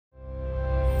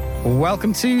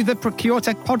Welcome to the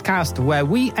ProcureTech podcast, where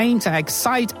we aim to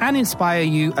excite and inspire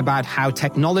you about how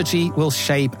technology will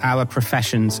shape our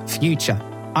profession's future.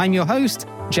 I'm your host,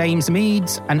 James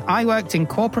Meads, and I worked in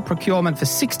corporate procurement for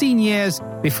 16 years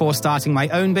before starting my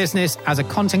own business as a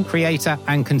content creator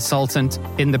and consultant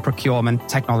in the procurement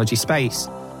technology space.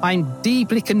 I'm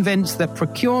deeply convinced that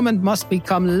procurement must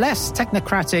become less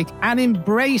technocratic and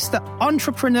embrace the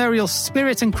entrepreneurial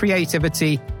spirit and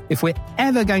creativity if we're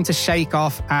ever going to shake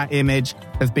off our image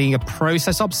of being a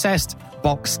process-obsessed,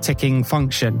 box-ticking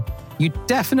function. You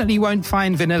definitely won't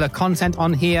find vanilla content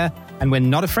on here, and we're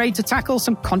not afraid to tackle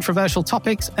some controversial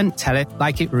topics and tell it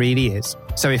like it really is.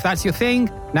 So if that's your thing,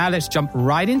 now let's jump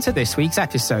right into this week's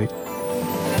episode.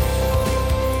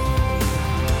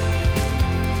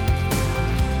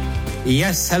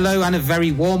 Yes, hello, and a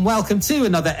very warm welcome to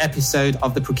another episode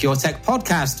of the ProcureTech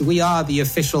podcast. We are the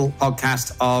official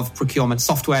podcast of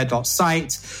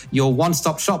procurementsoftware.site, your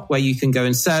one-stop shop where you can go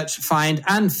and search, find,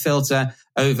 and filter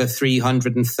over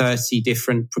 330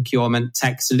 different procurement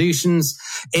tech solutions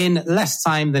in less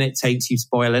time than it takes you to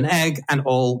boil an egg, and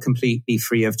all completely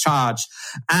free of charge.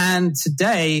 And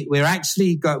today we've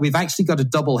actually got a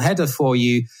double header for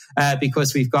you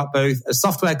because we've got both a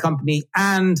software company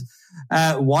and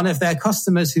one of their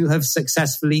customers who have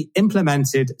successfully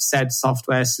implemented said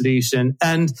software solution.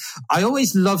 And I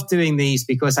always love doing these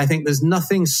because I think there's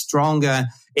nothing stronger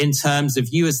in terms of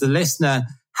you as the listener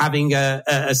having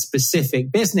a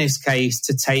specific business case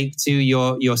to take to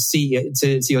your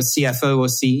CFO or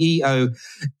CEO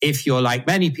if you're, like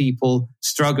many people,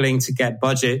 struggling to get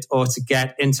budget or to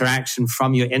get interaction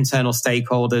from your internal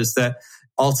stakeholders that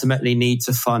ultimately need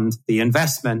to fund the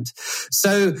investment.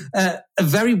 So a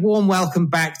very warm welcome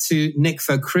back to Nick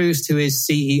Verkroost, who is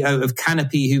CEO of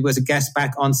Canopy, who was a guest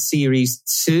back on Series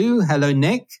 2. Hello,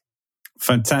 Nick.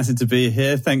 Fantastic to be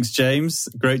here. Thanks, James.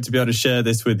 Great to be able to share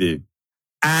this with you.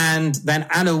 And then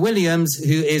Anna Williams,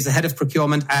 who is the head of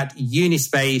procurement at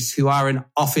Unispace, who are an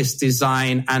office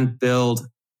design and build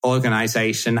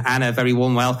organization. Anna, very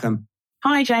warm welcome.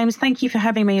 Hi, James. Thank you for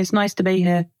having me. It's nice to be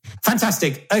here.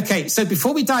 Fantastic. Okay, so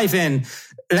before we dive in,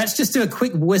 let's just do a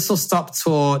quick whistle-stop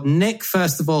tour. Nick,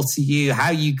 first of all, to you,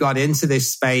 how you got into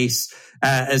this space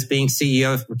as being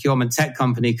CEO of a procurement tech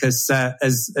company, because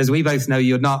as we both know,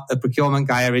 you're not a procurement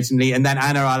guy originally. And then,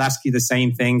 Anna, I'll ask you the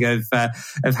same thing of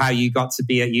how you got to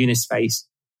be at Unispace.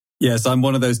 Yes, I'm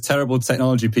one of those terrible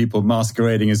technology people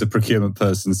masquerading as a procurement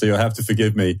person, so you'll have to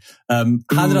forgive me. How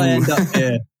did I end up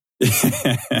here?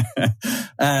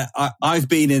 I've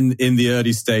been in the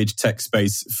early stage tech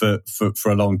space for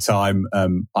a long time.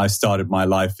 I started my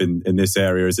life in this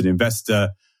area as an investor,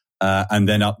 and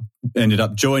then ended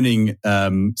up joining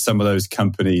some of those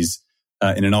companies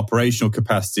in an operational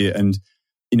capacity. And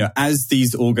as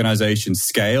these organizations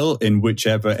scale in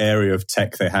whichever area of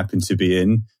tech they happen to be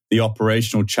in, the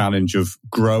operational challenge of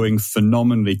growing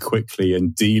phenomenally quickly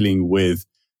and dealing with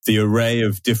the array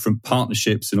of different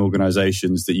partnerships and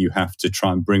organizations that you have to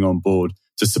try and bring on board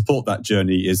to support that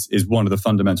journey is one of the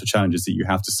fundamental challenges that you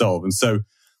have to solve. And so,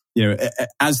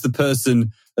 as the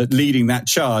person leading that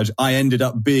charge, I ended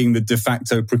up being the de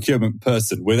facto procurement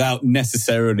person without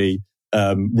necessarily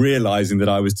realizing that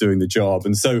I was doing the job.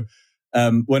 And so,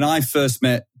 when I first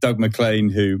met Doug McLean,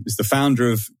 who is the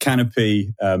founder of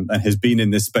Canopy and has been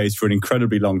in this space for an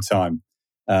incredibly long time,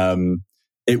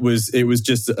 it was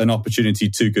just an opportunity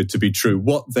too good to be true.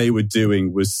 What they were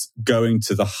doing was going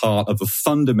to the heart of a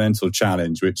fundamental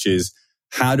challenge, which is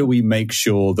how do we make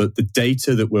sure that the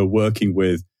data that we're working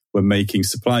with when making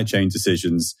supply chain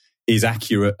decisions is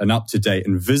accurate and up to date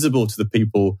and visible to the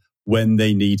people when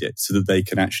they need it, so that they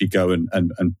can actually go and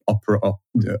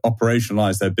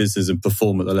operationalize their business and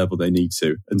perform at the level they need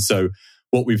to. And so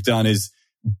what we've done is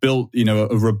built, a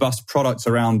robust product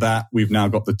around that. We've now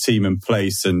got the team in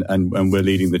place and we're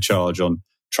leading the charge on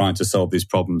trying to solve these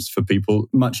problems for people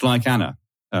much like Anna,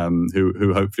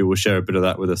 who hopefully will share a bit of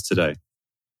that with us today.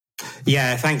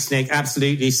 Yeah, thanks, Nick.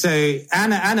 Absolutely. So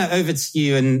Anna, over to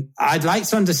you. And I'd like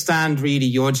to understand really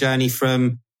your journey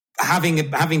from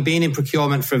having been in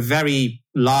procurement for a very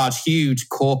large, huge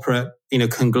corporate,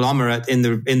 conglomerate in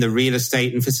the real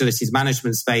estate and facilities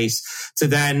management space, to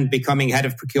then becoming head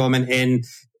of procurement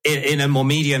in a more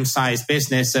medium-sized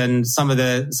business, and some of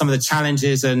the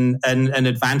challenges and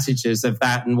advantages of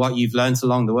that, and what you've learned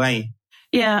along the way.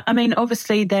 Yeah, I mean,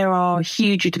 obviously there are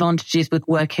huge advantages with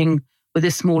working with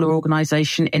a smaller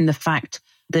organization in the fact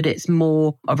that it's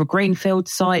more of a greenfield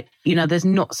site. There's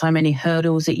not so many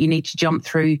hurdles that you need to jump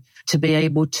through to be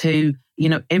able to,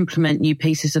 implement new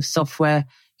pieces of software.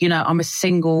 I'm a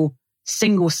single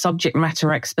subject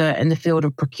matter expert in the field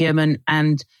of procurement,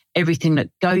 and everything that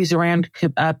goes around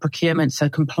procurement, so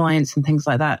compliance and things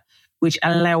like that, which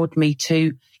allowed me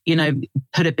to,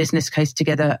 put a business case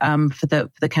together for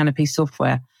the Canopy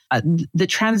software. The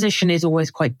transition is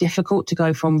always quite difficult to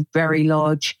go from very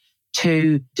large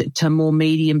to more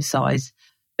medium size,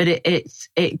 but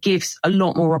it gives a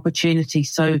lot more opportunity.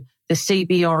 So the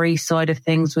CBRE side of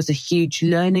things was a huge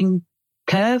learning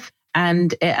curve,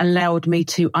 and it allowed me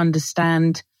to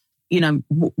understand,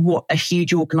 what a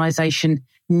huge organization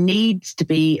needs to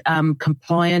be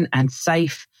compliant and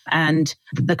safe, and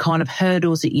the kind of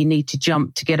hurdles that you need to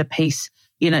jump to get a piece,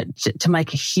 to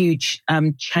make a huge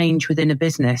change within a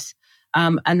business.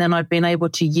 And then I've been able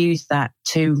to use that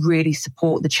to really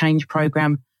support the change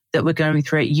program that we're going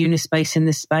through at Unispace in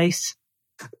this space.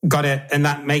 Got it. And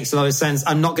that makes a lot of sense.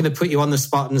 I'm not going to put you on the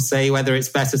spot and say whether it's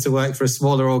better to work for a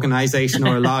smaller organization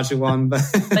or a larger one, but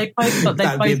they've both got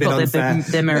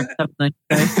their merits, haven't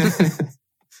they?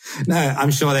 No,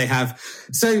 I'm sure they have.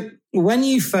 So when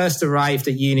you first arrived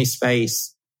at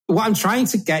Unispace, what I'm trying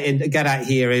to get at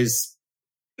here is,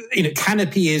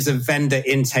 Canopy is a vendor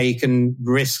intake and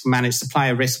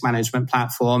supplier risk management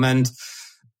platform. And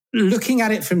looking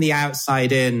at it from the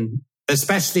outside in,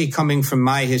 especially coming from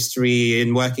my history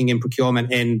in working in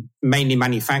procurement in mainly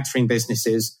manufacturing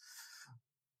businesses,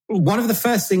 one of the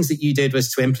first things that you did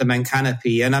was to implement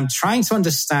Canopy. And I'm trying to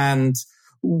understand,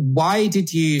 why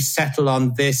did you settle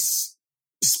on this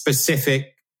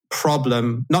specific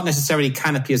problem, not necessarily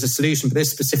Canopy as a solution, but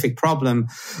this specific problem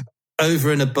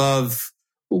over and above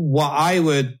what I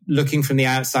would, looking from the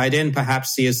outside in, perhaps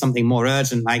see as something more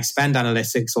urgent like spend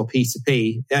analytics or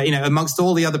P2P? Amongst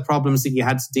all the other problems that you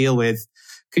had to deal with,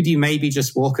 could you maybe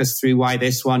just walk us through why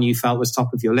this one you felt was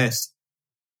top of your list?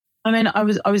 I mean, I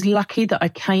was lucky that I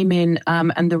came in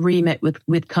and the remit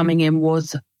with coming in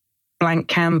was blank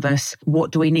canvas.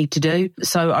 What do we need to do?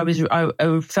 So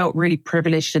I felt really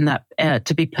privileged in that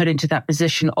to be put into that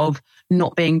position of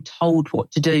not being told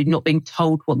what to do, not being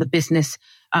told what the business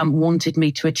wanted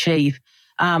me to achieve.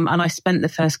 And I spent the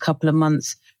first couple of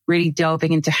months really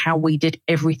delving into how we did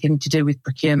everything to do with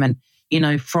procurement,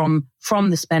 from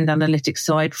the spend analytics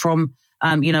side, from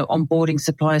onboarding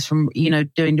suppliers, from,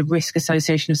 doing the risk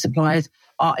association of suppliers,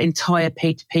 our entire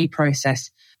P2P process.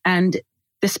 And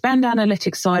the spend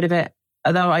analytics side of it,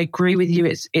 although I agree with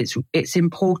you, it's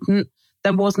important.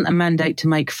 There wasn't a mandate to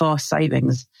make fast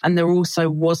savings, and there also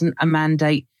wasn't a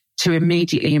mandate to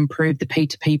immediately improve the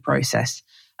P2P process.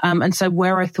 And so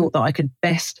where I thought that I could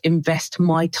best invest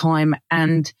my time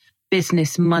and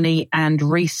business money and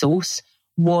resource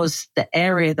was the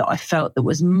area that I felt that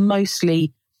was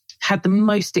had the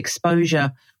most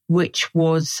exposure, which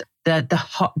was the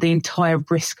entire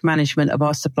risk management of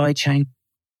our supply chain.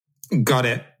 Got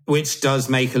it. Which does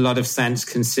make a lot of sense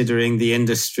considering the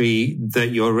industry that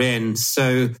you're in.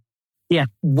 So yeah,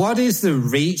 what is the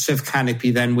reach of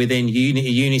Canopy then within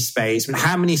Unispace?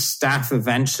 How many staff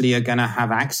eventually are going to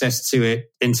have access to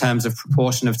it in terms of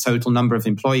proportion of total number of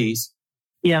employees?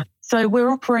 Yeah. So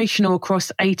we're operational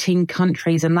across 18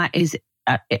 countries, and that is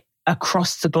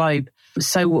across the globe.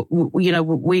 So, we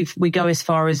go as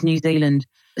far as New Zealand.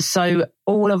 So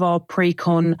all of our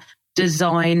pre-con,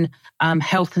 design,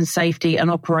 health and safety and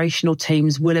operational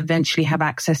teams will eventually have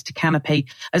access to Canopy,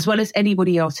 as well as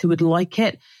anybody else who would like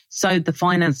it. So the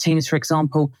finance teams, for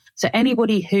example. So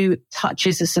anybody who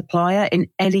touches a supplier in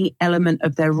any element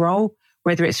of their role,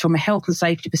 whether it's from a health and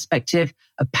safety perspective,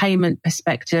 a payment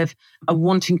perspective, a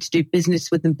wanting to do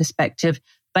business with them perspective,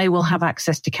 they will have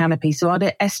access to Canopy. So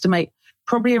I'd estimate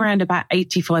probably around about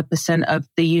 85% of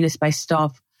the Unispace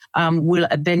staff will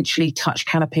eventually touch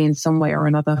Canopy in some way or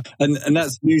another. And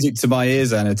that's music to my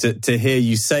ears, Anna, to hear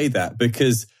you say that,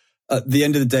 because at the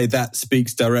end of the day, that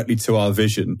speaks directly to our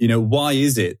vision. Why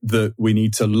is it that we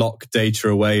need to lock data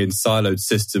away in siloed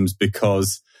systems?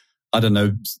 Because, I don't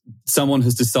know, someone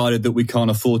has decided that we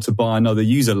can't afford to buy another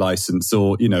user license,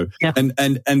 or, Yeah.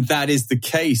 And that is the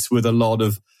case with a lot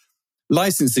of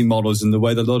licensing models, and the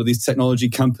way that a lot of these technology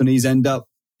companies end up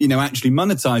actually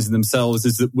monetizing themselves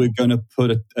is that we're going to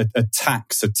put a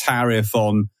tax, a tariff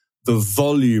on the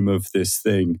volume of this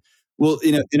thing. Well,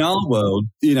 in our world,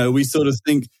 we sort of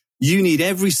think you need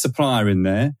every supplier in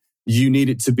there. You need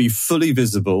it to be fully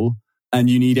visible, and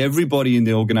you need everybody in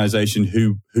the organization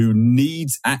who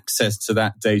needs access to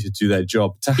that data to do their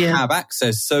job to have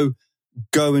access. So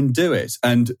go and do it.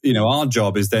 And, our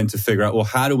job is then to figure out, well,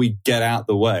 how do we get out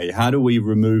the way? How do we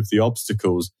remove the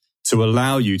obstacles to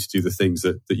allow you to do the things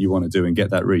that you want to do and get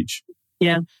that reach?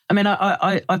 Yeah. I mean,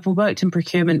 I've worked in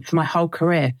procurement for my whole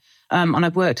career, and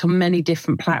I've worked on many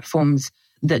different platforms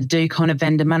that do kind of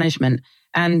vendor management.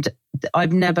 And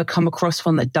I've never come across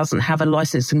one that doesn't have a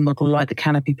licensing model like the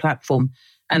Canopy platform.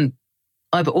 And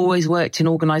I've always worked in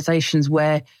organizations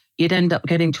where you'd end up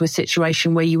getting to a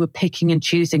situation where you were picking and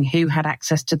choosing who had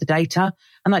access to the data.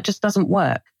 And that just doesn't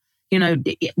work. You know,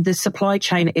 the supply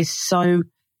chain is so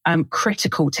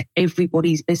critical to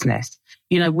everybody's business.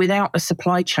 You know, without a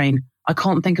supply chain, I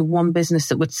can't think of one business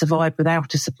that would survive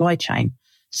without a supply chain.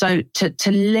 So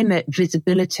to limit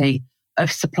visibility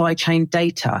of supply chain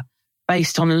data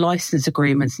based on license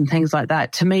agreements and things like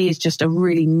that, to me is just a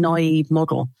really naive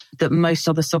model that most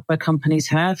other software companies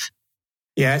have.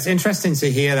 Yeah, it's interesting to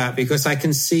hear that, because I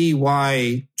can see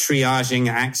why triaging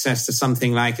access to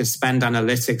something like a spend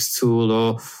analytics tool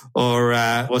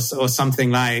or something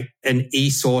like an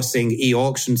e-sourcing,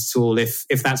 e-auctions tool, if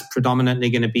that's predominantly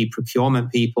going to be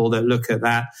procurement people that look at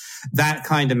that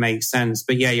kind of makes sense.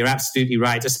 But yeah, you're absolutely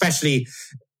right. Especially,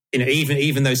 you know,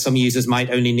 even though some users might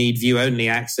only need view-only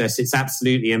access, it's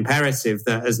absolutely imperative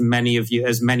that as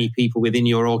many people within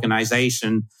your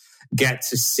organization get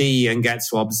to see and get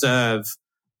to observe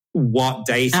what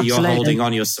data you're holding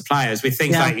on your suppliers, with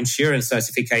things like insurance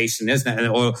certification, isn't it?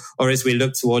 Or as we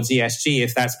look towards ESG,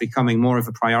 if that's becoming more of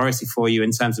a priority for you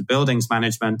in terms of buildings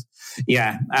management.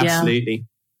 Yeah, absolutely. Yeah.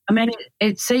 I mean,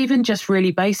 it's even just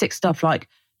really basic stuff like,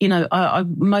 you know,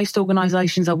 most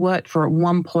organizations I've worked for at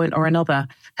one point or another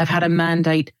have had a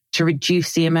mandate to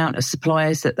reduce the amount of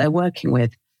suppliers that they're working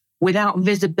with. Without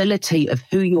visibility of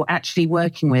who you're actually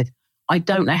working with, I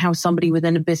don't know how somebody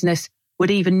within a business would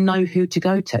even know who to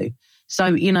go to. So,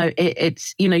 you know,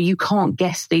 it's, you know, you can't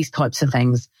guess these types of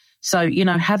things. So, you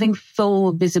know, having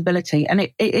full visibility, and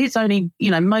it is only,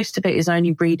 you know, most of it is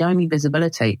only read-only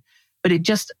visibility, but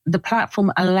the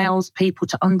platform allows people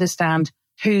to understand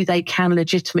who they can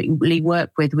legitimately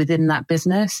work with within that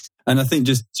business. And I think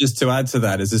just to add to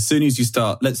that is, as soon as you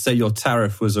start, let's say your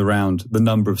tariff was around the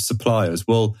number of suppliers.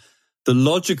 Well, the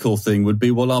logical thing would be,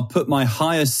 well, I'll put my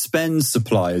highest spend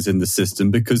suppliers in the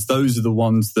system because those are the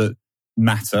ones that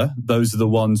matter. Those are the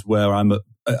ones where I'm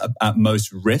at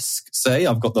most risk, say.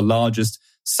 I've got the largest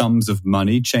sums of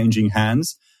money changing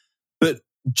hands. But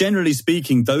generally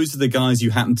speaking, those are the guys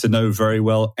you happen to know very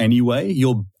well anyway.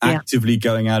 You're actively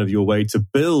going out of your way to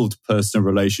build personal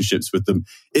relationships with them.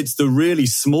 It's the really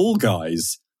small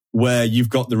guys where you've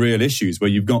got the real issues, where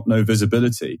you've got no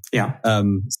visibility. Yeah.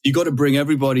 You got to bring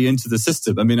everybody into the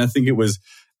system. I mean, I think it was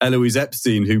Eloise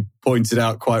Epstein who pointed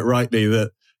out quite rightly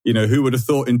that, you know, who would have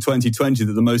thought in 2020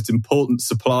 that the most important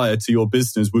supplier to your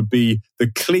business would be the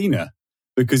cleaner?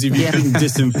 Because if you couldn't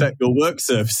disinfect your work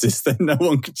surfaces, then no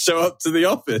one could show up to the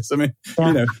office. I mean,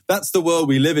 you know, that's the world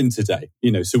we live in today.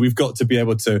 You know, so we've got to be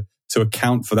able to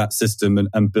account for that system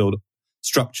and build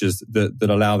structures that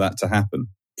allow that to happen.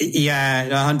 Yeah,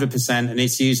 100%. And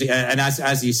it's usually, and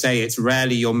as you say, it's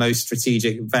rarely your most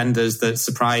strategic vendors that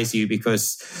surprise you,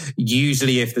 because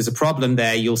usually if there's a problem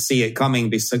there, you'll see it coming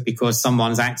because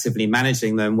someone's actively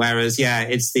managing them. Whereas,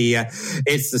 it's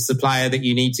the supplier that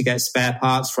you need to get spare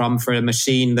parts from for a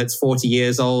machine that's 40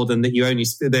 years old and that you only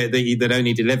that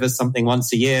only delivers something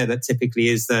once a year. That typically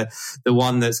is the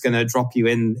one that's going to drop you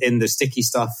in the sticky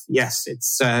stuff. Yes,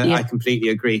 it's. I completely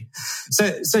agree.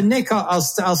 So Nick, I'll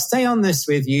stay on this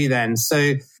with you then.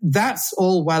 So that's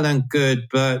all well and good,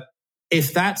 but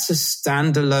if that's a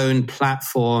standalone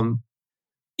platform,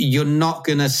 you're not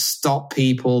going to stop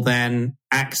people then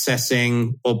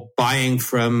accessing or buying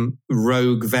from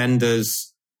rogue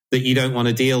vendors that you don't want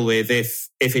to deal with if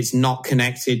it's not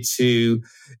connected to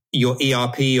your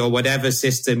ERP or whatever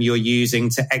system you're using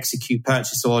to execute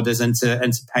purchase orders and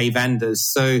to pay vendors.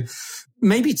 So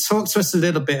maybe talk to us a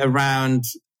little bit around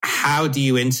how do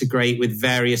you integrate with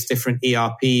various different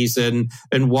ERPs and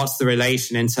what's the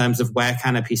relation in terms of where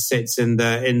Canopy sits in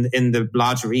the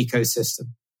larger ecosystem?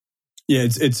 Yeah,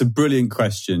 it's a brilliant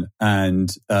question, and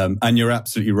you're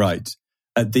absolutely right.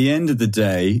 At the end of the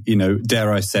day, you know,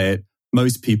 dare I say it,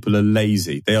 most people are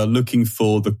lazy. They are looking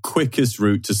for the quickest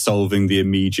route to solving the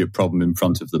immediate problem in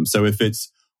front of them. So if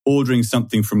it's ordering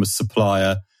something from a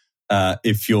supplier,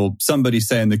 if you're somebody,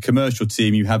 say, in the commercial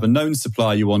team, you have a known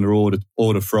supplier you want to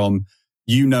order from,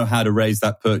 you know how to raise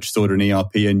that purchase order in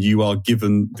ERP and you are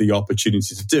given the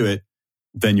opportunity to do it,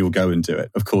 then you'll go and do it.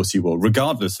 Of course you will,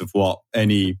 regardless of what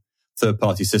any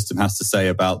third-party system has to say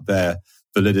about their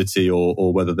validity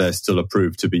or whether they're still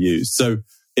approved to be used. So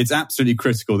it's absolutely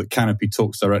critical that Canopy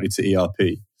talks directly to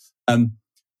ERP.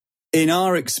 In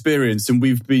our experience, and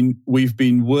we've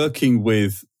been working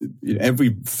with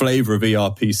every flavor of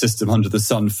ERP system under the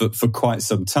sun for quite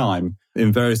some time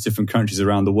in various different countries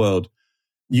around the world.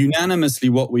 Unanimously,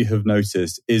 what we have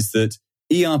noticed is that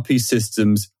ERP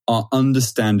systems are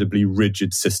understandably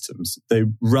rigid systems. They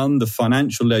run the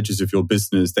financial ledgers of your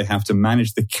business. They have to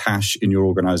manage the cash in your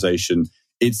organization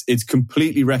it's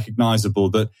completely recognizable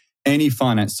that any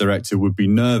finance director would be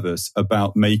nervous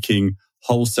about making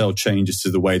wholesale changes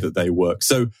to the way that they work.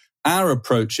 So our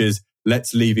approach is,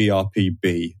 let's leave ERP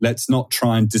be. Let's not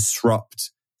try and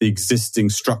disrupt the existing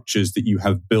structures that you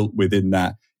have built within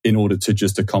that in order to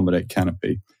just accommodate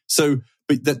Canopy. So,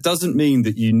 but that doesn't mean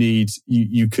that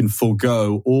you can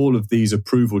forego all of these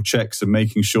approval checks and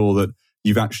making sure that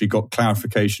you've actually got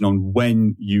clarification on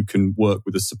when you can work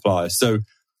with a supplier. So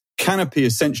Canopy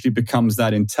essentially becomes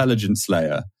that intelligence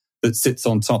layer that sits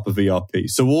on top of ERP.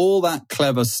 So all that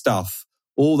clever stuff,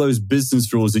 all those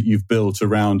business rules that you've built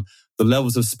around the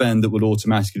levels of spend that would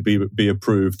automatically be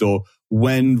approved, or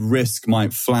when risk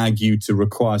might flag you to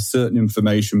require certain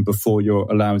information before you're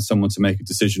allowing someone to make a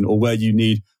decision, or where you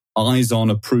need eyes-on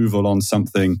approval on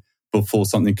something before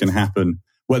something can happen,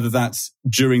 whether that's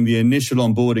during the initial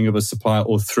onboarding of a supplier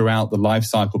or throughout the life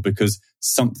cycle because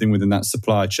something within that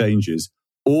supplier changes.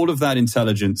 All of that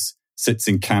intelligence sits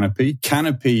in Canopy.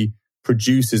 Canopy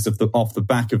produces off the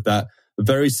back of that a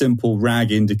very simple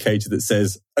RAG indicator that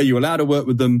says, are you allowed to work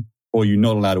with them or are you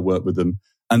not allowed to work with them?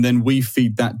 And then we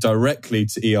feed that directly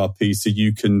to ERP so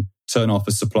you can turn off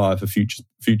a supplier for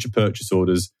future purchase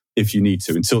orders if you need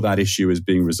to, until that issue is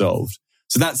being resolved.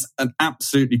 So that's an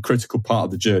absolutely critical part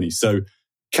of the journey. So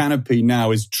Canopy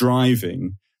now is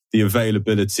driving the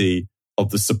availability of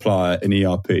the supplier in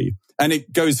ERP. And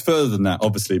it goes further than that,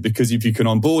 obviously, because if you can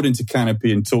onboard into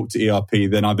Canopy and talk to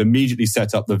ERP, then I've immediately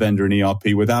set up the vendor in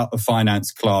ERP without a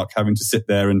finance clerk having to sit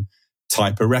there and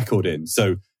type a record in.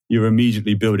 So you're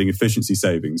immediately building efficiency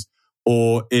savings.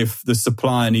 Or if the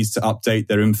supplier needs to update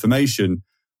their information,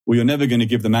 well, you're never going to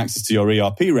give them access to your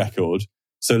ERP record.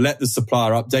 So let the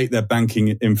supplier update their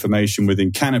banking information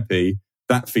within Canopy.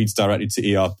 That feeds directly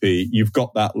to ERP. You've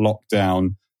got that locked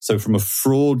down. So from a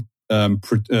fraud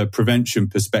prevention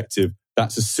perspective,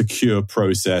 that's a secure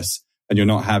process, and you're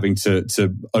not having to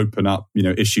open up,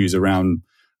 issues around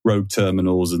rogue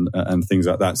terminals and things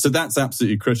like that. So that's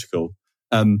absolutely critical.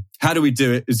 How do we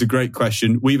do it is a great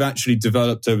question. We've actually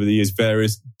developed over the years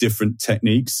various different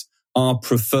techniques. Our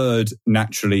preferred,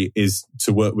 naturally, is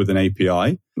to work with an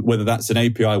API, whether that's an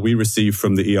API we receive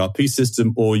from the ERP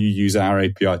system or you use our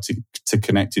API to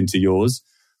connect into yours.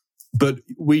 But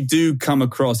we do come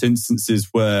across instances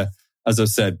where, as I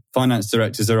said, finance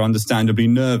directors are understandably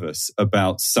nervous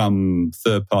about some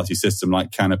third-party system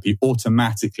like Canopy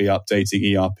automatically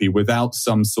updating ERP without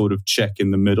some sort of check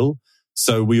in the middle.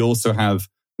 So we also have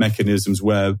mechanisms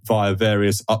where via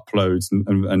various uploads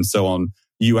and so on,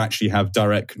 you actually have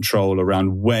direct control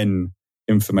around when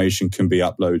information can be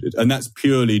uploaded. And that's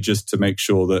purely just to make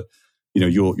sure that,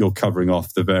 you're covering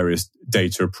off the various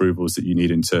data approvals that you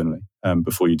need internally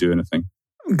before you do anything.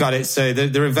 Got it. So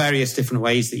there are various different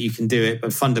ways that you can do it,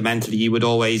 but fundamentally you would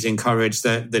always encourage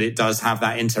that it does have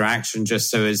that interaction just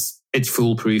so as it's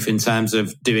foolproof in terms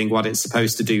of doing what it's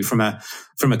supposed to do from a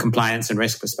compliance and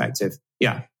risk perspective.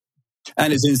 Yeah.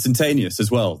 And it's instantaneous as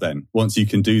well then, once you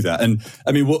can do that. And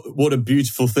I mean, what a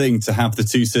beautiful thing to have the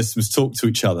two systems talk to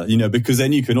each other, because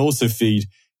then you can also feed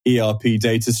ERP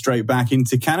data straight back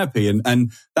into Canopy.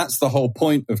 And that's the whole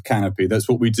point of Canopy. That's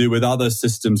what we do with other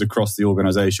systems across the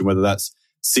organization, whether that's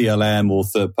CLM or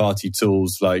third-party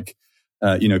tools like,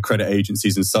 credit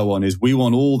agencies and so on, is we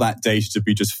want all that data to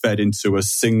be just fed into a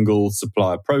single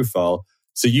supplier profile.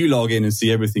 So you log in and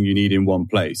see everything you need in one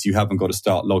place. You haven't got to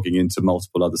start logging into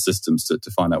multiple other systems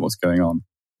to find out what's going on.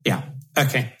 Yeah.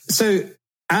 Okay. So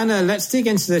Anna, let's dig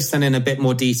into this then in a bit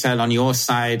more detail on your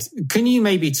side. Can you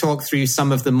maybe talk through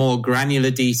some of the more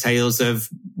granular details of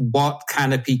what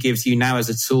Canopy gives you now as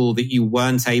a tool that you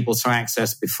weren't able to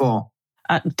access before?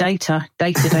 Data.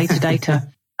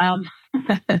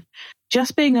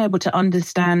 Just being able to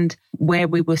understand where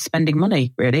we were spending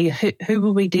money, really. Who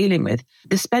were we dealing with?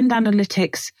 The spend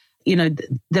analytics,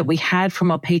 that we had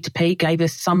from our P2P gave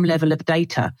us some level of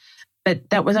data, but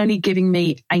that was only giving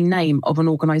me a name of an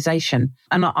organization.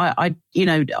 And I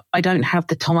don't have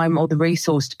the time or the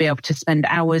resource to be able to spend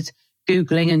hours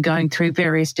Googling and going through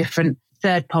various different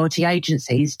third-party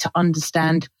agencies to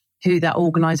understand who that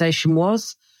organization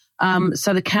was.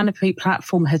 So the Canopy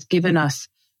platform has given us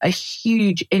a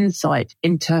huge insight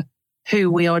into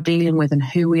who we are dealing with and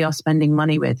who we are spending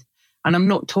money with. And I'm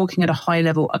not talking at a high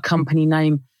level, a company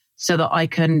name, so that I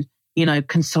can,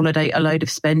 consolidate a load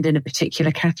of spend in a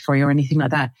particular category or anything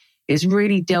like that. It's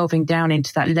really delving down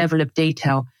into that level of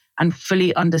detail and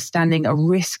fully understanding a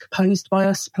risk posed by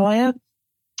a supplier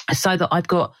so that I've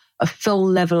got a full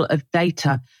level of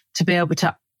data to be able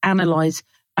to analyze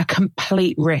a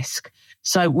complete risk.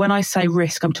 So when I say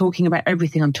risk, I'm talking about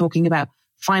everything. I'm talking about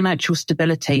financial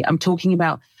stability. I'm talking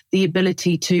about the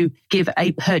ability to give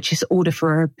a purchase order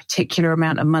for a particular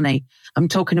amount of money. I'm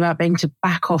talking about being to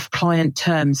back off client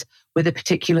terms with a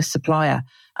particular supplier.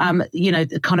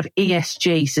 The kind of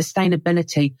ESG,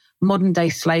 sustainability, modern day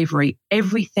slavery,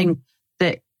 everything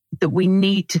that we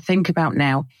need to think about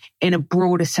now in a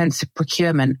broader sense of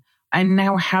procurement. I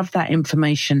now have that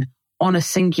information on a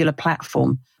singular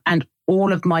platform, and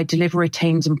all of my delivery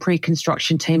teams and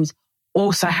pre-construction teams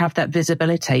also have that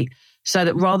visibility, so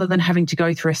that rather than having to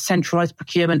go through a centralized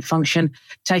procurement function,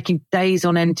 taking days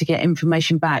on end to get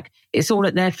information back, it's all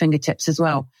at their fingertips as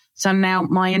well. So now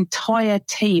my entire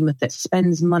team that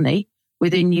spends money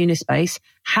within Unispace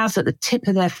has at the tip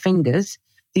of their fingers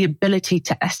the ability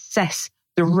to assess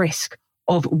the risk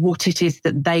of what it is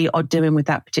that they are doing with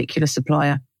that particular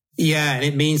supplier. Yeah, and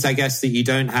it means, I guess, that you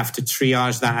don't have to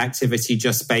triage that activity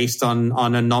just based on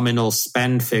a nominal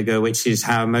spend figure, which is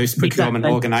how most procurement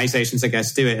organizations, I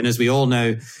guess, do it. And as we all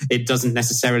know, it doesn't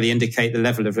necessarily indicate the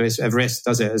level of risk,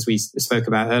 does it, as we spoke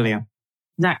about earlier?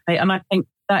 Exactly. And I think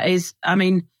that is,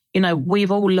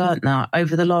 we've all learnt that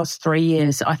over the last 3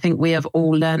 years. I think we have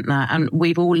all learnt that, and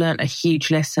we've all learnt a huge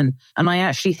lesson. And I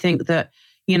actually think that,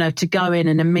 to go in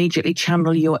and immediately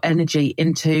channel your energy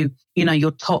into,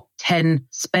 your top 10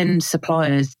 spend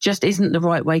suppliers just isn't the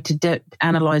right way to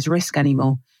analyze risk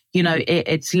anymore.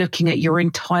 It's looking at your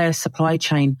entire supply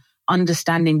chain,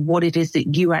 understanding what it is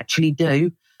that you actually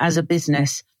do as a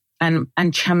business, and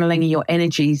channeling your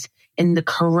energies in the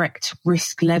correct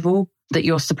risk level that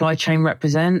your supply chain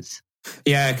represents.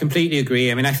 Yeah, I completely agree.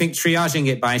 I think triaging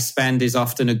it by spend is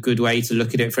often a good way to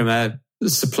look at it from a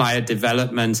supplier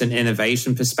development and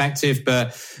innovation perspective,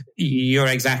 but you're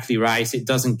exactly right. It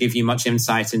doesn't give you much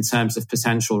insight in terms of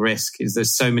potential risk, because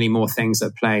there's so many more things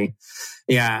at play.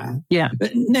 Yeah.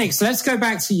 But Nick, so let's go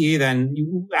back to you then.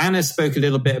 Anna spoke a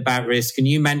little bit about risk, and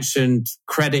you mentioned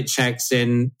credit checks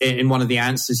in one of the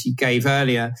answers you gave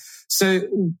earlier. So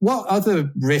what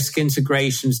other risk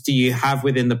integrations do you have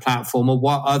within the platform, or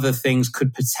what other things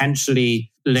could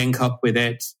potentially link up with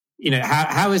it?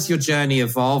 How has your journey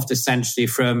evolved essentially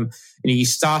from, you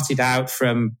started out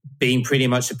from being pretty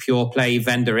much a pure play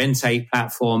vendor intake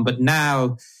platform, but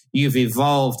now you've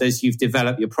evolved as you've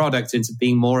developed your product into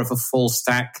being more of a full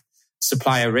stack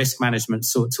supplier risk management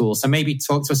sort of tool. So maybe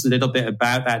talk to us a little bit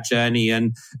about that journey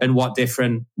and what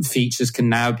different features can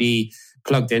now be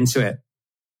plugged into it.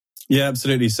 Yeah,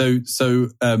 absolutely. So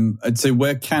I'd say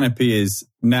where Canopy is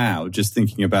now, just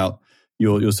thinking about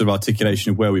your sort of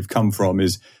articulation of where we've come from,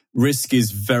 is risk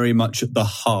is very much at the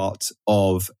heart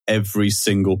of every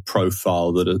single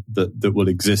profile that will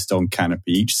exist on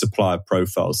Canopy, each supplier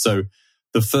profile. So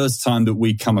the first time that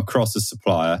we come across a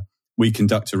supplier, we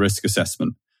conduct a risk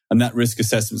assessment, and that risk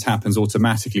assessment happens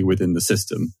automatically within the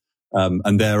system.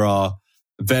 And there are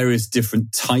various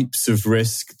different types of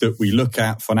risk that we look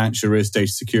at: financial risk,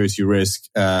 data security risk,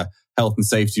 health and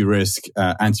safety risk,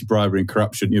 anti-bribery and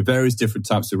corruption. Various different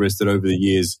types of risk that over the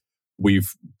years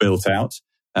we've built out.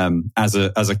 As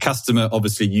a customer,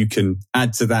 obviously you can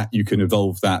add to that, you can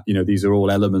evolve that. These are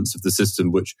all elements of the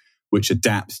system which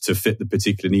adapt to fit the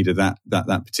particular need of that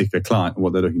particular client and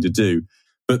what they're looking to do.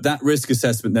 But that risk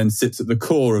assessment then sits at the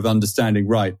core of understanding,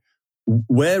 right,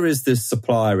 where is this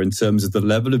supplier in terms of the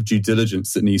level of due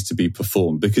diligence that needs to be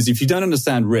performed? Because if you don't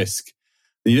understand risk,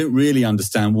 then you don't really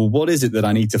understand, well, what is it that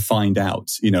I need to find out?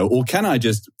 Or can I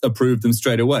just approve them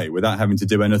straight away without having to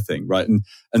do anything, right?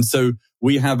 And so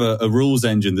we have a rules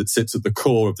engine that sits at the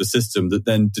core of the system that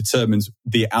then determines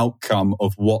the outcome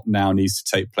of what now needs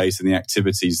to take place in the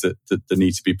activities that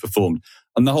need to be performed.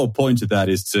 And the whole point of that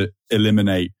is to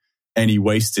eliminate any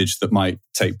wastage that might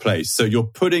take place. So you're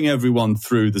putting everyone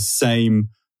through the same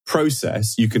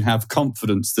process. You can have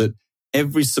confidence that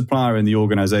every supplier in the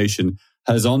organization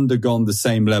has undergone the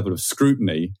same level of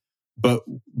scrutiny, but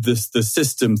the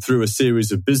system, through a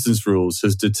series of business rules,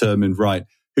 has determined, right,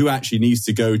 who actually needs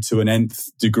to go to an nth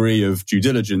degree of due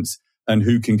diligence and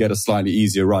who can get a slightly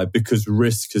easier ride, because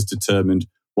risk has determined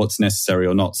what's necessary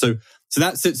or not. So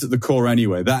that sits at the core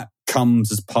anyway. That comes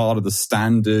as part of the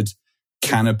standard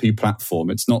Canopy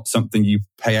platform. It's not something you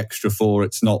pay extra for.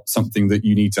 It's not something that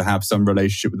you need to have some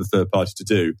relationship with a third party to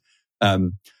do.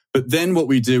 But then what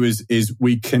we do is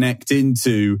we connect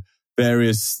into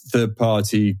various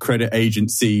third-party credit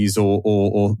agencies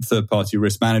or third-party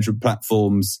risk management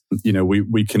platforms.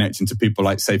 We connect into people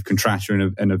like Safe Contractor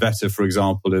and Avetta, for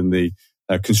example, in the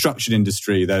construction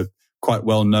industry. They're quite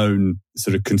well-known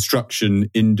sort of construction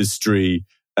industry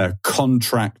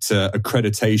contractor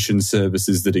accreditation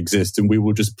services that exist, and we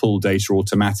will just pull data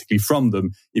automatically from them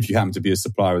if you happen to be a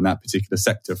supplier in that particular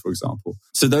sector, for example.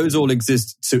 So those all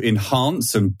exist to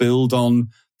enhance and build on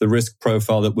the risk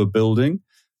profile that we're building.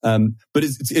 But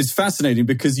it's fascinating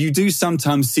because you do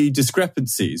sometimes see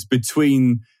discrepancies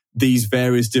between these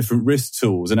various different risk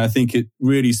tools. And I think it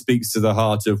really speaks to the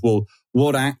heart of, well,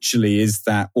 what actually is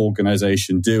that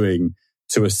organization doing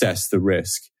to assess the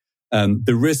risk?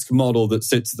 The risk model that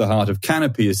sits at the heart of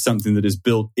Canopy is something that is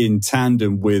built in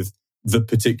tandem with the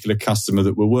particular customer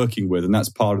that we're working with. And that's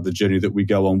part of the journey that we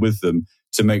go on with them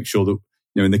to make sure that,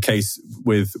 in the case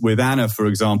with Anna, for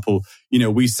example,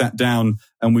 we sat down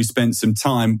and we spent some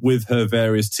time with her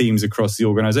various teams across the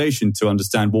organization to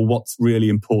understand, well, what's really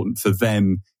important for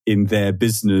them in their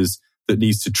business that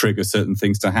needs to trigger certain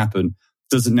things to happen.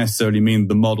 Doesn't necessarily mean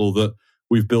the model that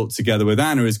we've built together with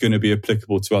Anna is going to be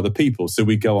applicable to other people. So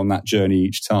we go on that journey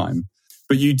each time.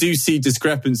 But you do see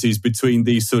discrepancies between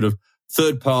these sort of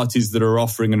third parties that are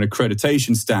offering an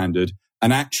accreditation standard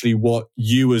and actually what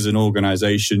you as an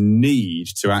organization need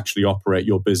to actually operate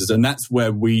your business. And that's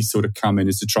where we sort of come in,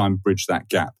 is to try and bridge that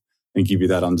gap and give you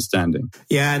that understanding.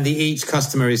 Yeah, and each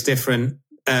customer is different.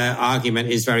 Argument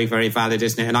is very, very valid,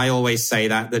 isn't it? And I always say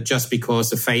that just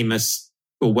because a famous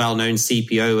or well-known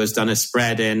CPO has done a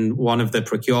spread in one of the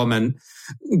procurement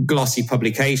glossy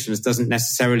publications doesn't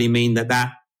necessarily mean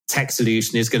that tech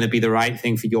solution is going to be the right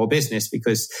thing for your business,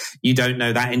 because you don't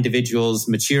know that individual's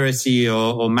maturity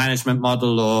or management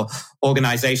model or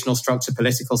organizational structure,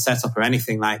 political setup, or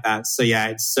anything like that. So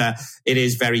yeah, it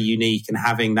is very unique, and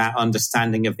having that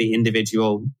understanding of the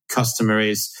individual customer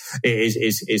is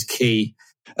key.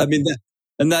 I mean,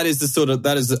 that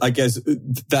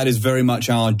is very much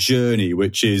our journey,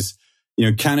 which is,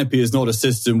 Canopy is not a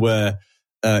system where,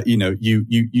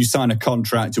 you sign a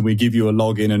contract and we give you a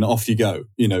login and off you go,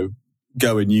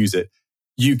 go and use it.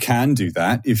 You can do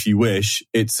that if you wish.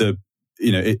 It's a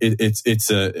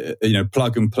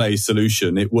plug and play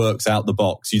solution. It works out the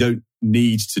box. You don't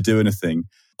need to do anything.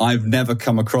 I've never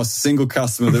come across a single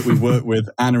customer that we've worked with,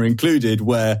 Anna included,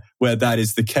 where that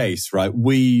is the case, right?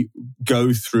 We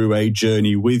go through a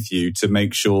journey with you to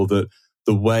make sure that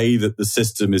the way that the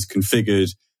system is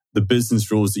configured, the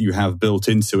business rules that you have built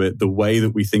into it, the way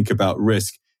that we think about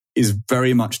risk is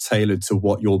very much tailored to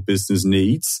what your business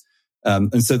needs.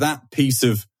 And so that piece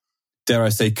of, dare I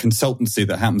say, consultancy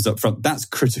that happens up front, that's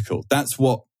critical. That's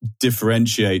what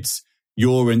differentiates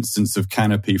your instance of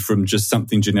Canopy from just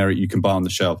something generic you can buy on the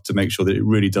shelf, to make sure that it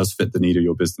really does fit the need of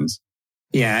your business.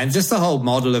 Yeah, and just the whole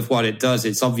model of what it does,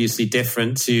 it's obviously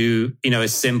different to, a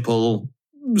simple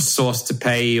source to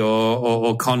pay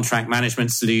or contract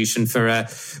management solution for a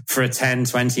 10,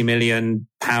 20 million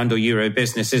pound or euro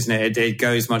business, isn't it? It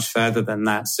goes much further than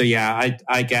that. So yeah,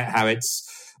 I get how it's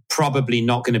probably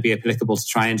not going to be applicable to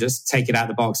try and just take it out of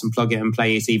the box and plug it and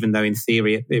play it, even though in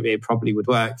theory it probably would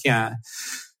work. Yeah.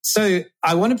 So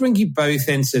I want to bring you both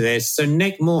into this. So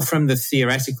Nick, more from the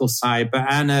theoretical side, but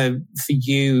Anna, for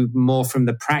you, more from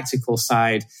the practical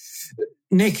side.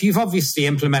 Nick, you've obviously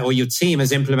implemented, or your team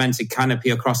has implemented Canopy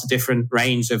across a different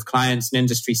range of clients and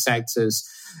industry sectors.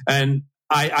 And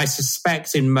I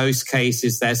suspect in most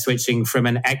cases they're switching from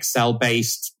an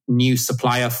Excel-based new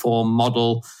supplier form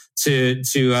model to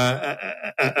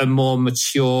a more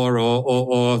mature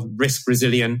or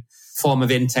risk-resilient form of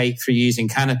intake through using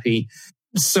Canopy.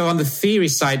 So on the theory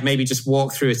side, maybe just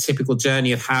walk through a typical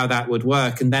journey of how that would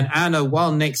work. And then Anna,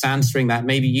 while Nick's answering that,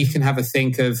 maybe you can have a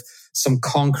think of some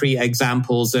concrete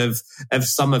examples of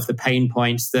some of the pain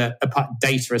points that,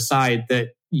 data aside,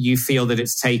 that you feel that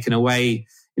it's taken away,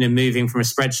 moving from a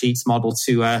spreadsheets model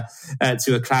to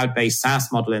a cloud-based SaaS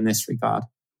model in this regard.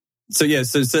 So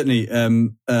certainly,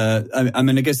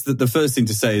 I guess the first thing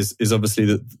to say is obviously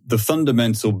that the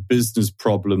fundamental business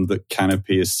problem that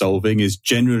Canopy is solving is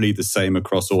generally the same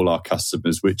across all our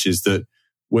customers, which is that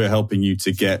we're helping you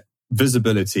to get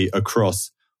visibility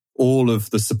across all of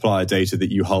the supplier data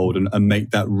that you hold and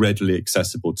make that readily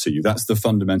accessible to you. That's the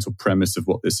fundamental premise of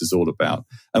what this is all about.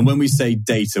 And when we say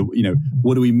data,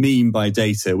 what do we mean by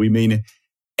data? We mean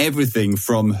everything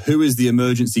from who is the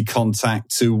emergency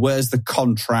contact to where's the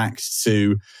contract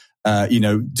to,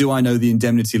 do I know the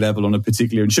indemnity level on a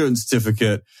particular insurance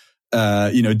certificate? Do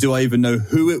I even know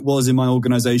who it was in my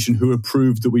organization who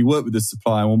approved that we work with the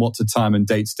supplier and what's the time and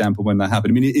date stamp and when that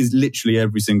happened? I mean, it is literally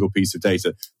every single piece of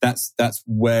data. That's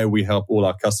where we help all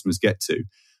our customers get to.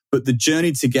 But the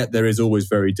journey to get there is always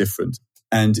very different.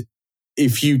 And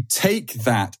if you take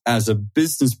that as a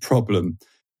business problem,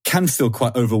 can feel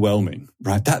quite overwhelming,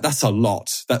 right? That's a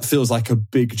lot. That feels like a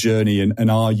big journey.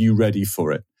 And are you ready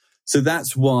for it? So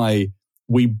that's why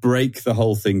we break the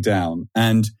whole thing down.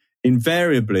 And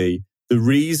invariably, the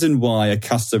reason why a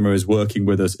customer is working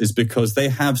with us is because they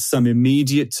have some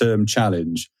immediate term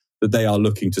challenge that they are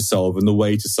looking to solve. And the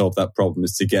way to solve that problem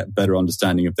is to get better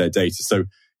understanding of their data. So,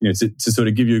 to sort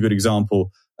of give you a good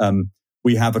example,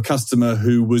 We have a customer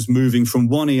who was moving from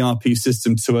one ERP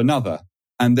system to another,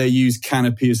 and they use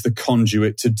Canopy as the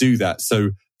conduit to do that.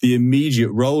 So the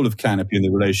immediate role of Canopy in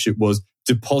the relationship was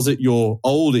deposit your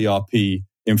old ERP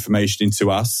information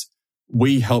into us.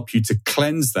 We help you to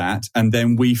cleanse that, and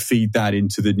then we feed that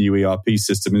into the new ERP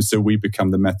system. And so we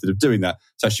become the method of doing that.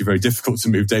 It's actually very difficult to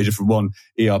move data from one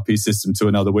ERP system to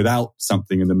another without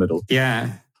something in the middle.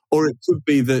 Yeah. Or it could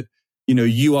be that,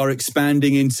 you are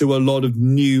expanding into a lot of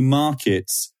new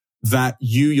markets that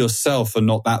you yourself are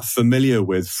not that familiar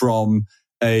with from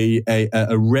a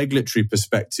regulatory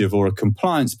perspective or a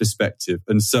compliance perspective.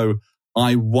 And so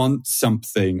I want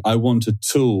a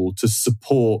tool to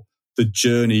support the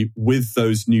journey with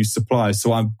those new suppliers.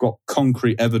 So I've got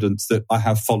concrete evidence that I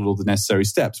have followed all the necessary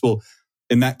steps. Well,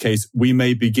 in that case, we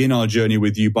may begin our journey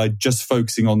with you by just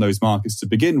focusing on those markets to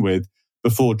begin with,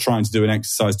 before trying to do an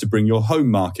exercise to bring your home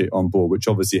market on board, which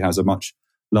obviously has a much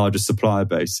larger supplier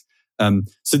base.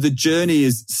 So the journey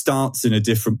starts in a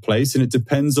different place, and it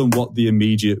depends on what the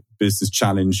immediate business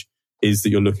challenge is that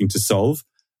you're looking to solve.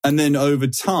 And then over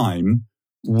time,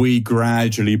 we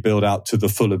gradually build out to the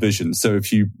fuller vision. So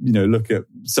if you look at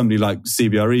somebody like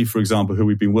CBRE, for example, who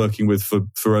we've been working with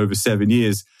for over 7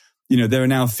 years, there are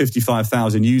now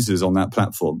 55,000 users on that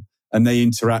platform. And they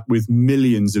interact with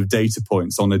millions of data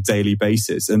points on a daily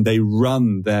basis, and they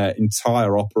run their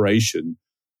entire operation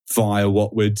via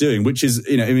what we're doing, which is,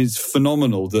 it's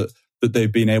phenomenal that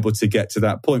they've been able to get to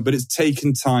that point. But it's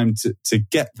taken time to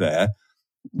get there.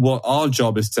 What our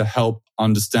job is to help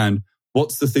understand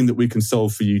what's the thing that we can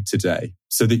solve for you today,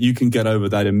 so that you can get over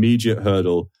that immediate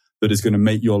hurdle that is going to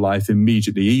make your life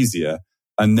immediately easier.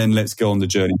 And then let's go on the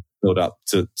journey, build up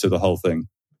to the whole thing.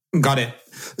 Got it.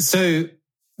 So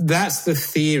that's the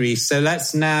theory. So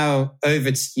let's now,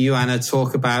 over to you, Anna,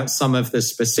 talk about some of the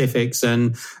specifics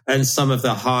and some of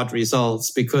the hard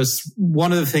results. Because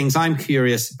one of the things I'm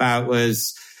curious about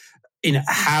was,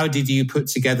 how did you put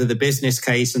together the business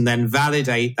case and then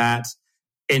validate that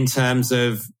in terms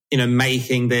of,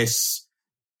 making this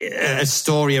a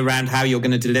story around how you're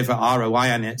going to deliver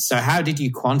ROI on it. So how did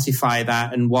you quantify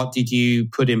that, and what did you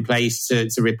put in place to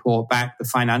report back the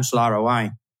financial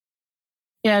ROI?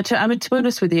 Yeah, to be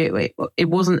honest with you, it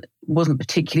wasn't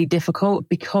particularly difficult,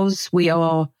 because we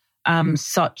are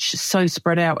so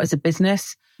spread out as a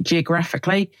business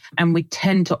geographically, and we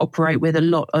tend to operate with a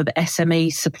lot of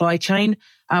SME supply chain.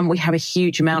 We have a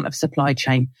huge amount of supply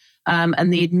chain,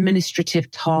 and the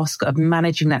administrative task of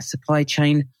managing that supply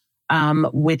chain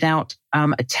without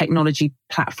a technology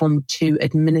platform to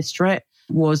administer it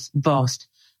was vast.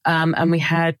 And we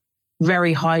had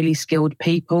very highly skilled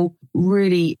people,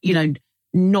 really,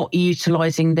 not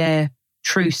utilizing their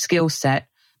true skill set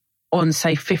on,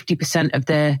 say, 50%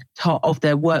 of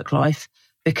their work life,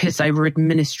 because they were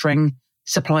administering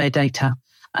supplier data.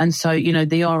 And so,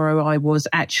 the ROI was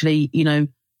actually,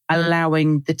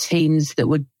 allowing the teams that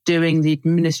were doing the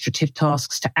administrative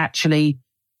tasks to actually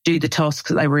do the tasks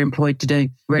that they were employed to do,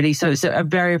 really. So it's a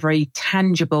very, very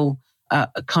tangible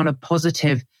kind of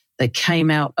positive that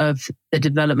came out of the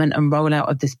development and rollout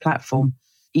of this platform.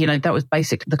 That was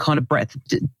basically the kind of breadth of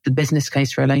the business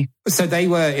case, really. So they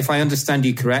were, if I understand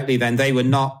you correctly, then they were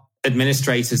not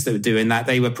administrators that were doing that.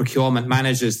 They were procurement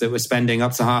managers that were spending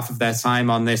up to half of their time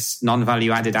on this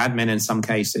non-value added admin in some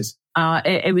cases.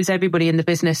 It was everybody in the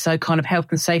business. So kind of health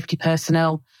and safety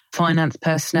personnel, finance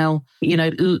personnel,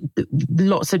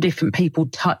 lots of different people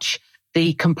touch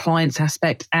the compliance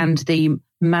aspect and the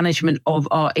management of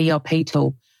our ERP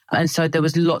tool. And so there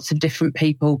was lots of different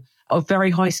people of very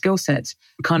high skill sets,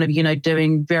 kind of,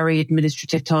 doing very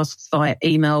administrative tasks via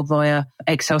email, via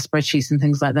Excel spreadsheets and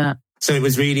things like that. So it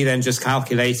was really then just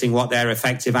calculating what their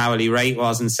effective hourly rate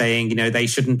was and saying, they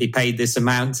shouldn't be paid this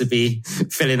amount to be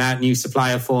filling out new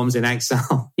supplier forms in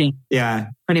Excel. Yeah.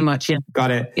 Pretty much, yeah.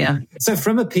 Got it. Yeah. So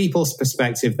from a people's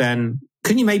perspective then,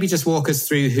 can you maybe just walk us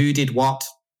through who did what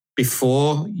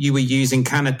before you were using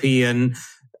Canopy, and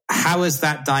how has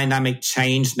that dynamic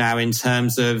changed now in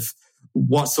terms of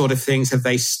what sort of things have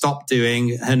they stopped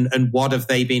doing, and what have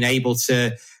they been able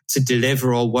to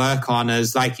deliver or work on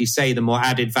as, like you say, the more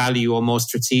added value or more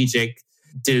strategic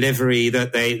delivery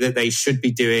that they should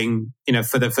be doing,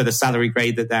 for the salary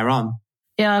grade that they're on?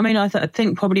 Yeah, I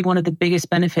think probably one of the biggest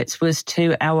benefits was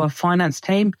to our finance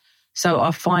team. So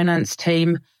our finance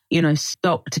team,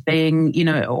 stopped being,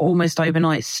 almost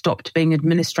overnight stopped being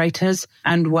administrators,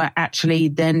 and were actually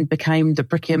then became the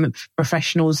procurement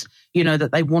professionals,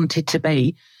 that they wanted to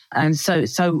be. And so,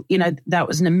 that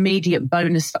was an immediate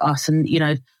bonus for us. And,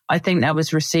 I think that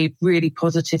was received really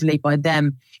positively by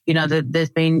them. There's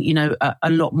been, a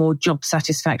lot more job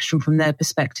satisfaction from their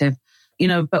perspective.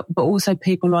 but also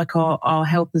people like our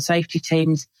health and safety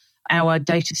teams, our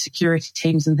data security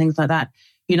teams and things like that.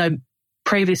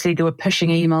 Previously they were pushing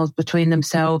emails between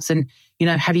themselves and,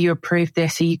 have you approved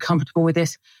this? Are you comfortable with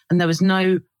this? And there was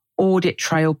no audit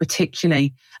trail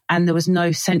particularly, and there was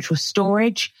no central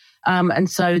storage. And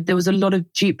so there was a lot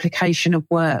of duplication of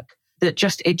work that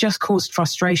just caused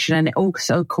frustration. And it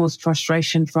also caused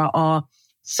frustration for our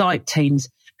site teams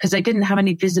because they didn't have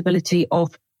any visibility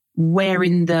of where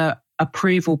in the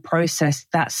approval process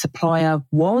that supplier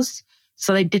was.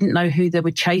 So they didn't know who they were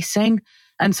chasing.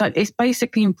 And so it's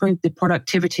basically improved the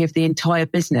productivity of the entire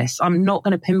business. I'm not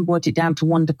going to pinpoint it down to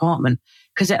one department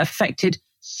because it affected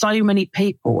so many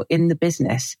people in the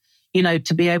business,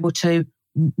 to be able to,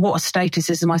 what status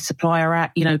is my supplier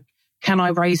at? Can I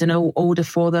raise an order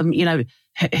for them?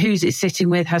 Who's it sitting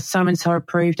with? Has so-and-so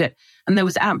approved it? And there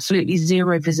was absolutely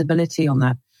zero visibility on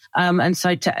that. And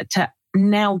so to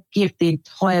now give the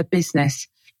entire business,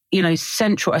 a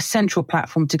central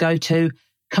platform to go to,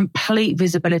 complete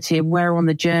visibility of where on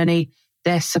the journey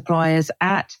their suppliers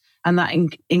at, and that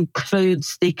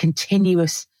includes the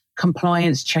continuous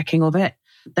compliance checking of it.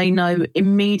 They know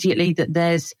immediately that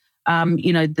there's,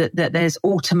 that there's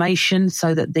automation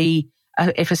so that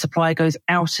if a supplier goes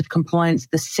out of compliance,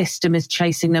 the system is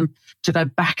chasing them to go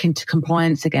back into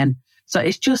compliance again. So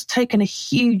it's just taken a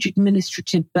huge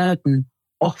administrative burden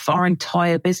off our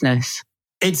entire business.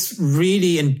 It's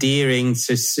really endearing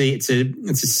to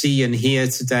see and hear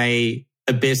today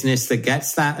a business that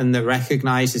gets that and that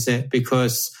recognizes it,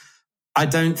 because I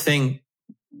don't think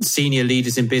senior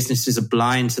leaders in businesses are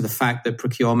blind to the fact that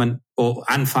procurement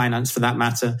and finance for that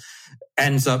matter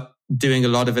ends up doing a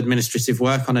lot of administrative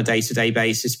work on a day-to-day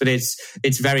basis. But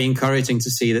it's very encouraging to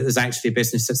see that there's actually a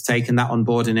business that's taken that on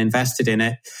board and invested in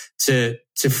it to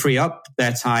free up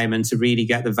their time and to really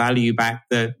get the value back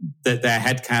that their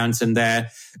headcount and their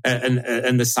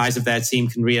and the size of their team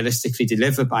can realistically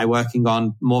deliver by working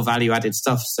on more value-added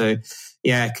stuff. So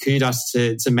yeah, kudos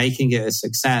to making it a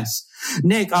success.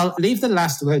 Nick, I'll leave the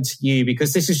last word to you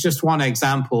because this is just one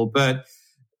example, but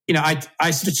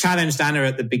I sort of challenged Anna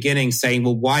at the beginning saying,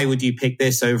 well, why would you pick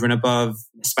this over and above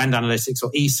spend analytics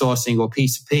or e-sourcing or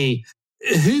P2P?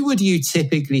 Who would you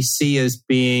typically see as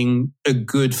being a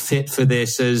good fit for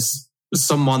this as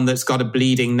someone that's got a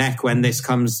bleeding neck when this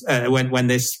comes, when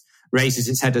this raises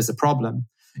its head as a problem?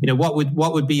 What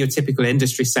would be your typical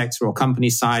industry sector or company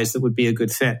size that would be a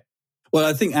good fit? Well,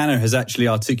 I think Anna has actually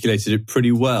articulated it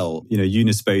pretty well.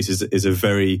 Unispace is a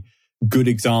very good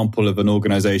example of an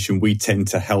organization we tend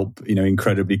to help,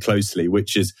 incredibly closely,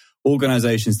 which is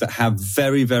organizations that have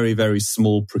very, very, very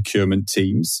small procurement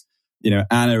teams.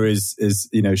 Anna is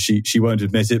she won't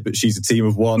admit it, but she's a team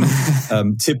of one.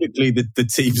 Typically the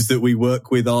teams that we work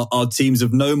with are teams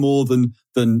of no more than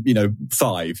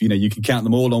 5. You can count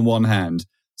them all on one hand.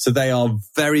 So they are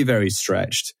very, very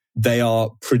stretched. They are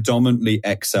predominantly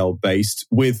Excel based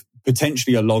with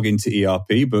potentially a login to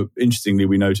ERP. But interestingly,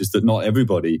 we noticed that not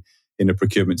everybody in a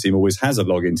procurement team always has a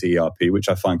login to ERP, which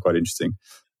I find quite interesting.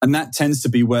 And that tends to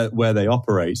be where they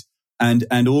operate. And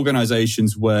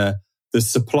organizations where the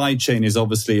supply chain is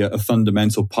obviously a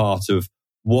fundamental part of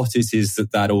what it is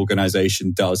that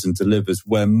organization does and delivers,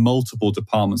 where multiple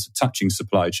departments are touching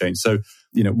supply chain. So,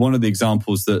 one of the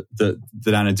examples that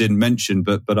Anna didn't mention,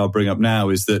 but I'll bring up now,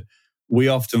 is that we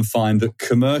often find that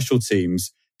commercial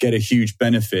teams get a huge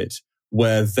benefit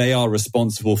where they are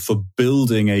responsible for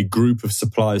building a group of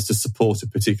suppliers to support a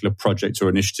particular project or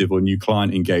initiative or new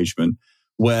client engagement,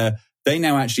 where they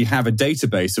now actually have a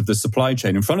database of the supply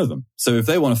chain in front of them. So if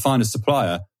they want to find a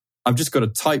supplier, I've just got to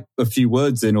type a few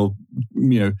words in or,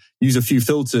 use a few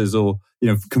filters or,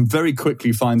 can very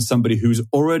quickly find somebody who's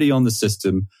already on the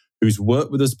system, who's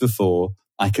worked with us before.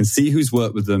 I can see who's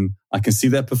worked with them. I can see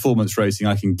their performance rating.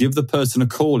 I can give the person a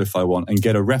call if I want and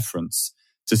get a reference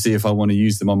to see if I want to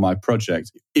use them on my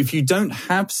project. If you don't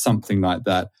have something like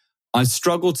that, I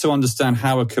struggle to understand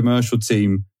how a commercial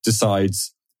team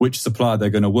decides which supplier they're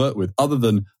going to work with, other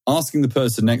than asking the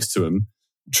person next to them,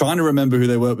 trying to remember who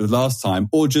they worked with last time,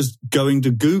 or just going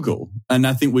to Google. And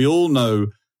I think we all know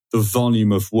the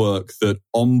volume of work that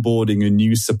onboarding a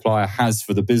new supplier has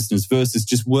for the business versus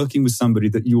just working with somebody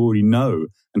that you already know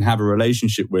and have a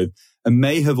relationship with and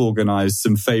may have organized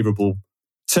some favorable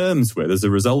terms with as a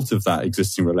result of that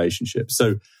existing relationship.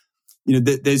 So,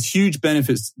 there's huge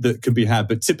benefits that can be had,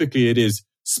 but typically it is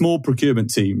small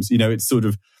procurement teams. It's sort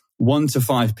of 1 to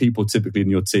 5 people typically in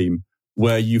your team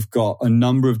where you've got a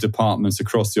number of departments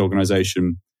across the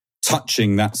organization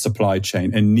touching that supply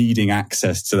chain and needing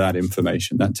access to that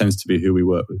information. That tends to be who we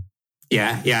work with.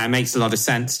 Yeah, it makes a lot of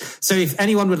sense. So if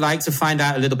anyone would like to find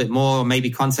out a little bit more or maybe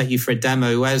contact you for a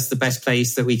demo, where's the best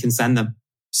place that we can send them?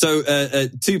 So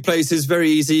 2 places, very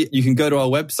easy. You can go to our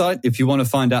website if you want to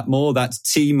find out more. That's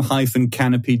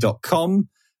team-canopy.com.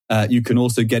 You can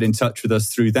also get in touch with us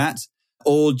through that.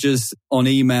 Or just on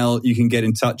email, you can get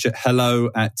in touch at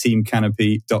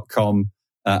hello@teamcanopy.com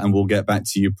and we'll get back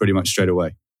to you pretty much straight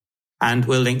away. And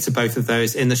we'll link to both of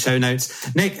those in the show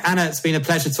notes. Nick, Anna, it's been a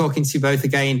pleasure talking to you both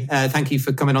again. Thank you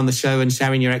for coming on the show and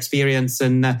sharing your experience.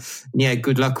 And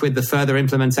good luck with the further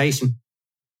implementation.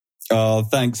 Oh,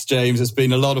 thanks, James. It's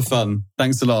been a lot of fun.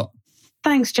 Thanks a lot.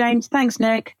 Thanks, James. Thanks,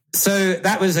 Nick. So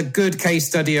that was a good case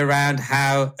study around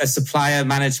how a supplier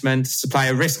risk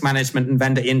management and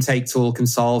vendor intake tool can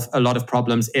solve a lot of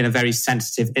problems in a very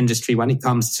sensitive industry when it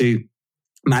comes to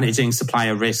managing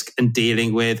supplier risk and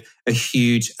dealing with a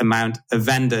huge amount of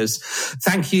vendors.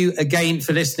 Thank you again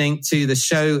for listening to the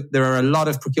show. There are a lot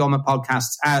of procurement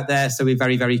podcasts out there, so we're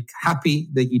very, very happy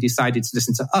that you decided to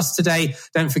listen to us today.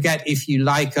 Don't forget, if you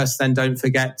like us, then don't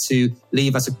forget to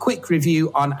leave us a quick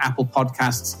review on Apple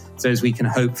Podcasts so as we can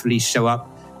hopefully show up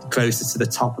closer to the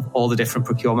top of all the different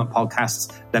procurement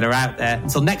podcasts that are out there.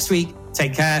 Until next week,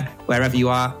 take care wherever you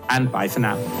are, and bye for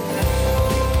now.